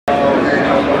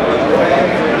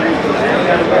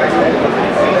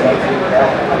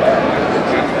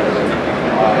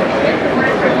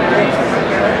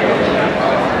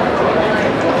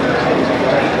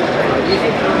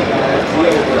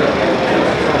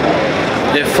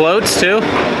It floats too?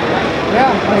 Yeah,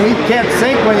 I mean, you can't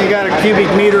sink when you got a cubic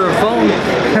meter of foam.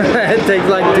 It takes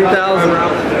like 2,000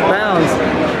 pounds.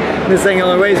 This thing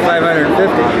only weighs 550.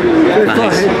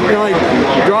 Nice. It only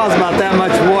draws about that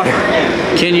much water.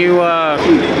 Can you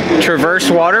traverse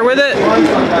water with it?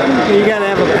 You got to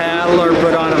have a paddle or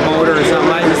put on a motor or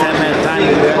something. I just haven't had time to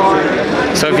do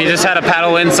that. So if you just had a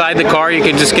paddle inside the car, you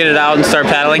could just get it out and start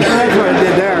paddling? That's what I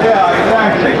did there.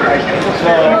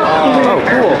 Oh,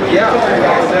 cool.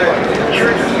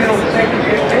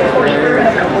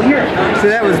 So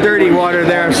that was dirty water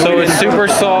there. So it's super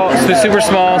small,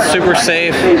 super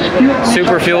safe,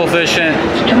 super fuel efficient.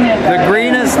 The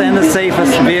greenest and the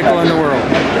safest vehicle in the world.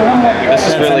 This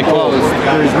is really cool.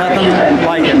 There's nothing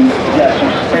like it.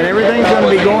 And everything's going to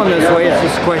be going this way. It's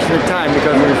just a question of time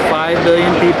because there's 5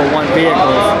 billion people want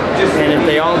vehicles. And if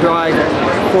they all drive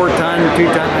 4-ton,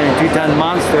 2-ton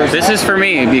monsters. This is for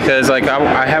me because like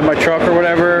I have my truck or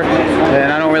whatever,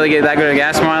 and I don't really get that good of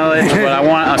gas mileage, but I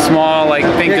want a small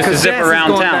thing just to zip around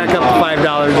town. Back up to $5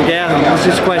 a gallon. It's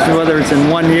just a question of whether it's in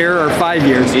 1 year or 5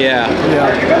 years. Yeah.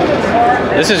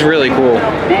 This is really cool.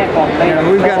 Yeah,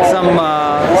 we've got some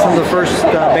of the first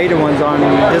beta ones on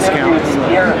discount. So.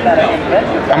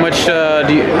 How much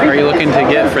are you looking to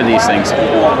get for these things?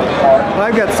 Well,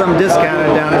 I've got some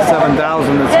discounted down to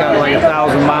 7,000. It's got like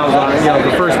 1,000 miles on it. You know,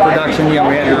 the first production, you know,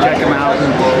 we had to check them out.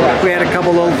 And we had a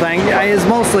couple little things. It's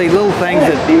mostly little things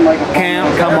that can't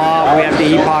come off. We have to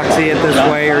epoxy it this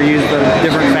way or use the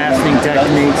different fastening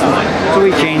techniques. So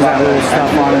we changed that little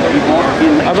stuff on it.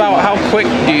 About how quick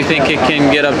do you think it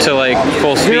can get up to like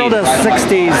full speed?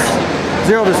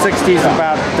 0 to 60 is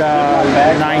about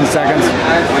 9 seconds.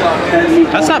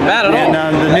 That's not bad at all.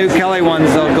 And the new Kelly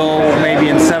ones, they'll go maybe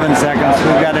in 7 seconds.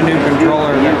 We've got a new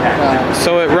controller.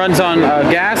 So it runs on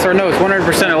gas, or no, it's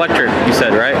 100% electric, you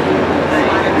said, right?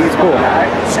 It's cool.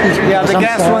 Yeah, the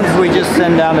gas ones we just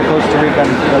send down to Costa Rica and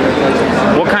other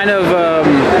places. What kind of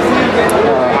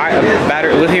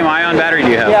lithium-ion battery do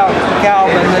you have? Yeah,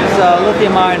 Calvin. It's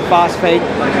lithium-ion phosphate,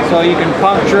 so you can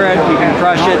puncture it, you can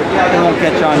crush it, it won't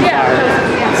catch on fire.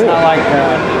 It's not like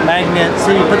magnet.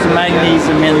 See, you put some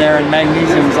magnesium in there, and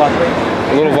magnesium's like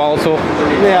a little volatile.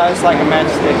 Yeah, it's like a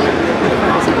matchstick.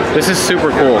 This is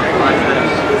super cool.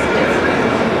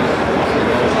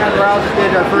 Roush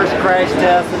did our first crash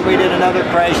test, and we did another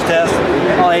crash test,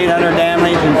 all 800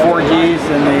 damage and 4Gs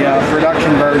in the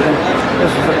production version.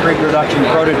 This was a pre-production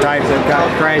prototype that got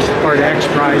crashed or the X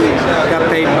Prize, got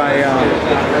paid by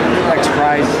X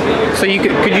Prize. So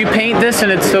could you paint this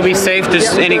and it'd still be safe,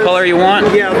 just any color you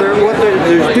want? Yeah, there's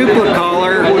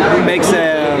Duplicolor, makes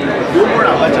a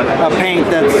paint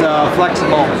that's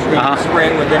flexible. You can spray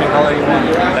it with any color you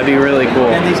want. That'd be really cool.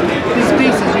 And these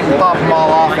pieces, you can pop them all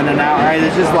off in an hour. Right?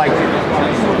 It's just like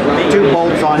 2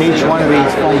 bolts on each one of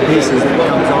these foam pieces and it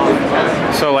comes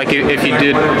off. So like if you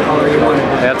did,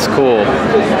 that's cool.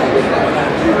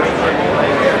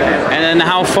 And then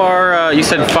how far, you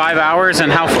said 5 hours,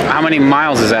 and how many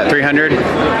miles is that? 300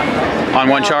 on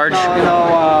one charge?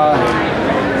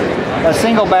 A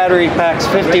single battery packs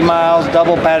 50 miles,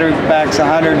 double battery packs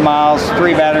 100 miles,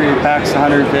 3 battery packs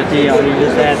 150. You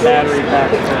just add battery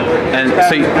packs. And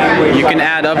so you can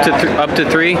add up to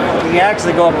 3? You can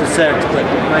actually go up to 6, but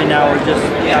right now we're just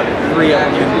at 3 of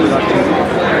them in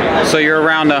production. So you're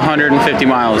around 150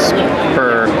 miles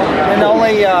per. And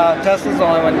only Tesla's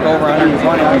only went over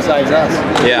 120 besides us.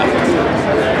 Yeah.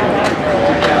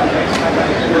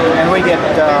 And we get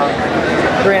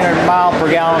 300 mile per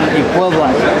gallon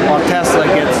equivalent, while Tesla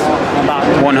gets about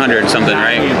 100 something,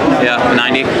 90, right? Yeah,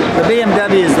 90. The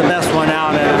BMW is the best one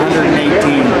out at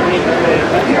 118.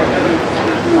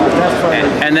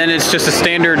 And then it's just a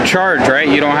standard charge, right?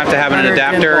 You don't have to have an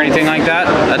adapter or anything like that?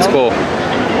 That's cool.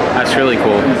 That's really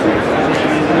cool.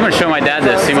 I'm going to show my dad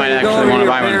this. He might actually want to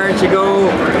buy one. You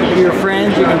go to your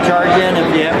friends, you can charge in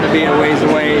if you happen to be a ways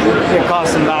away. It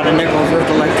costs them about a nickel's worth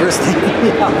of electricity.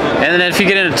 And then if you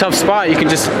get in a tough spot, you can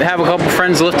just have a couple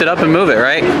friends lift it up and move it,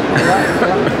 right?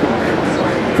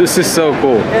 This is so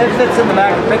cool. It fits in the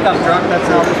back of the pickup truck. That's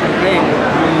how this one came.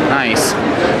 Nice.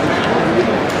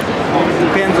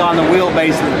 Depends on the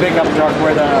wheelbase of the pickup truck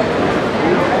where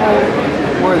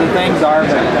the things are,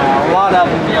 but a lot of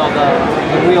them, you know,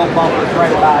 the wheel bumper's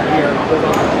right about here.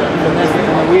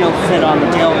 And the wheels sit on the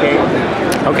tailgate.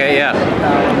 Okay, yeah.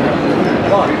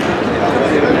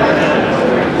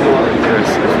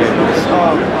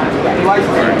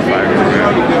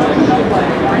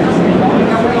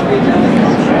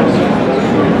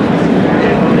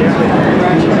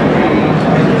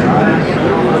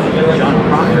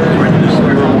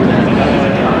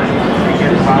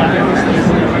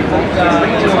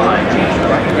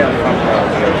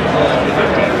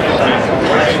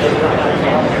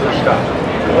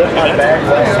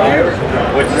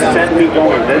 which sent me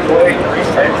going this way.